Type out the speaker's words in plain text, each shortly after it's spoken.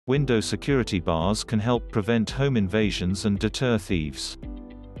Window security bars can help prevent home invasions and deter thieves.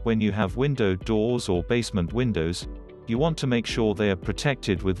 When you have window doors or basement windows, you want to make sure they are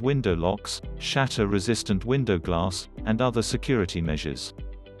protected with window locks, shatter-resistant window glass, and other security measures.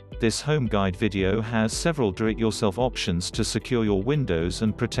 This home guide video has several do-it-yourself options to secure your windows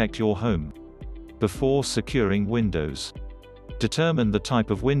and protect your home. Before securing windows, determine the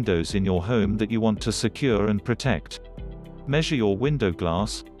type of windows in your home that you want to secure and protect. Measure your window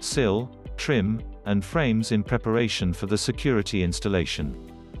glass, sill, trim, and frames in preparation for the security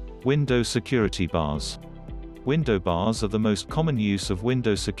installation. Window security bars. Window bars are the most common use of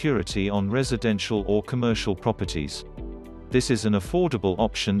window security on residential or commercial properties. This is an affordable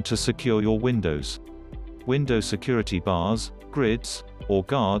option to secure your windows. Window security bars, grids, or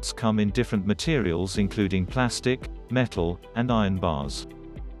guards come in different materials including plastic, metal, and iron bars.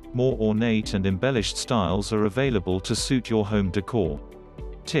 More ornate and embellished styles are available to suit your home decor.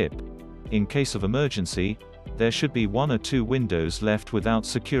 Tip: in case of emergency, there should be 1 or 2 windows left without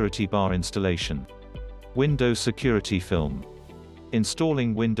security bar installation. Window security film.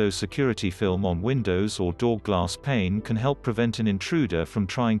 Installing window security film on windows or door glass pane can help prevent an intruder from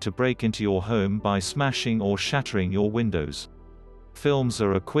trying to break into your home by smashing or shattering your windows. Films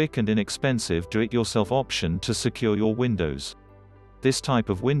are a quick and inexpensive do-it-yourself option to secure your windows. This type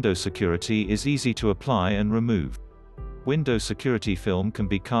of window security is easy to apply and remove. Window security film can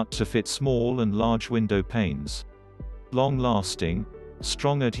be cut to fit small and large window panes. Long-lasting,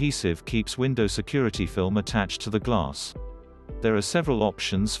 strong adhesive keeps window security film attached to the glass. There are several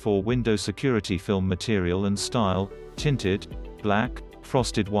options for window security film material and style: tinted, black,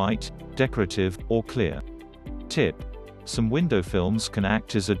 frosted white, decorative, or clear. Tip: some window films can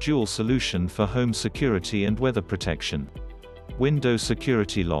act as a dual solution for home security and weather protection. Window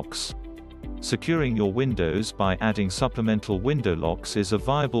security locks. Securing your windows by adding supplemental window locks is a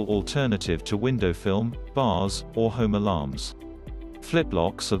viable alternative to window film, bars, or home alarms. Flip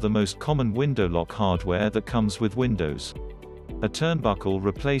locks are the most common window lock hardware that comes with windows. A turnbuckle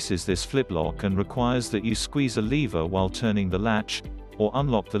replaces this flip lock and requires that you squeeze a lever while turning the latch, or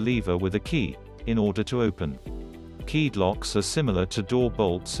unlock the lever with a key, in order to open. Keyed locks are similar to door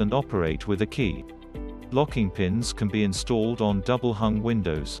bolts and operate with a key. Locking pins can be installed on double-hung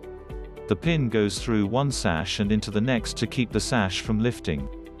windows. The pin goes through one sash and into the next to keep the sash from lifting.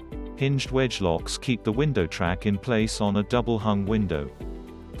 Hinged wedge locks keep the window track in place on a double-hung window.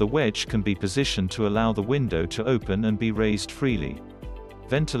 The wedge can be positioned to allow the window to open and be raised freely.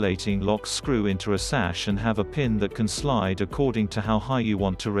 Ventilating locks screw into a sash and have a pin that can slide according to how high you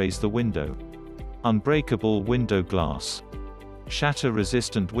want to raise the window. Unbreakable window glass.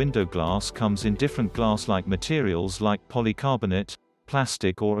 Shatter-resistant window glass comes in different glass-like materials like polycarbonate,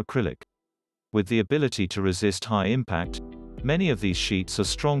 plastic or acrylic. With the ability to resist high impact, many of these sheets are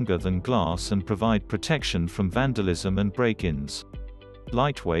stronger than glass and provide protection from vandalism and break-ins.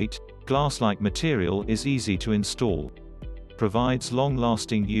 Lightweight, glass-like material is easy to install. Provides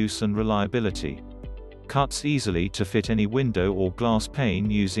long-lasting use and reliability. Cuts easily to fit any window or glass pane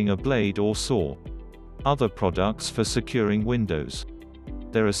using a blade or saw. Other products for securing windows.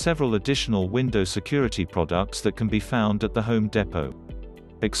 There are several additional window security products that can be found at the Home Depot.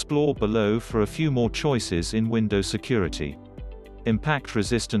 Explore below for a few more choices in window security.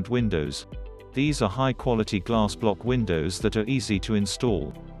 Impact-resistant windows. These are high-quality glass block windows that are easy to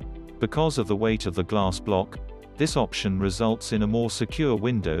install. Because of the weight of the glass block, this option results in a more secure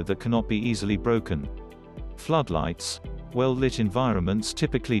window that cannot be easily broken. Floodlights. Well-lit environments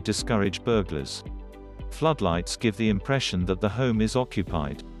typically discourage burglars. Floodlights give the impression that the home is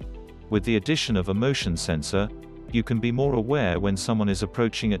occupied. With the addition of a motion sensor, you can be more aware when someone is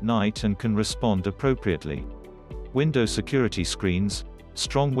approaching at night and can respond appropriately. Window security screens.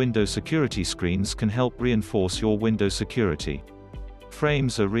 Strong window security screens can help reinforce your window security.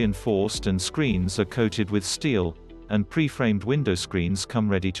 Frames are reinforced and screens are coated with steel, and pre-framed window screens come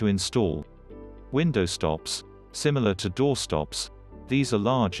ready to install. Window stops. Similar to door stops, these are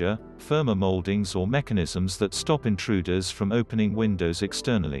larger, firmer moldings or mechanisms that stop intruders from opening windows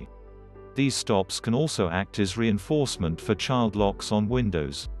externally. These stops can also act as reinforcement for child locks on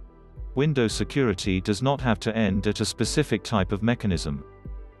windows. Window security does not have to end at a specific type of mechanism.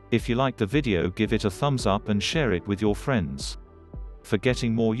 If you like the video, give it a thumbs up and share it with your friends. For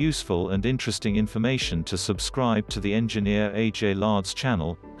getting more useful and interesting information, to subscribe to the engineer AJ Lard's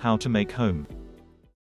channel, How to Make Home.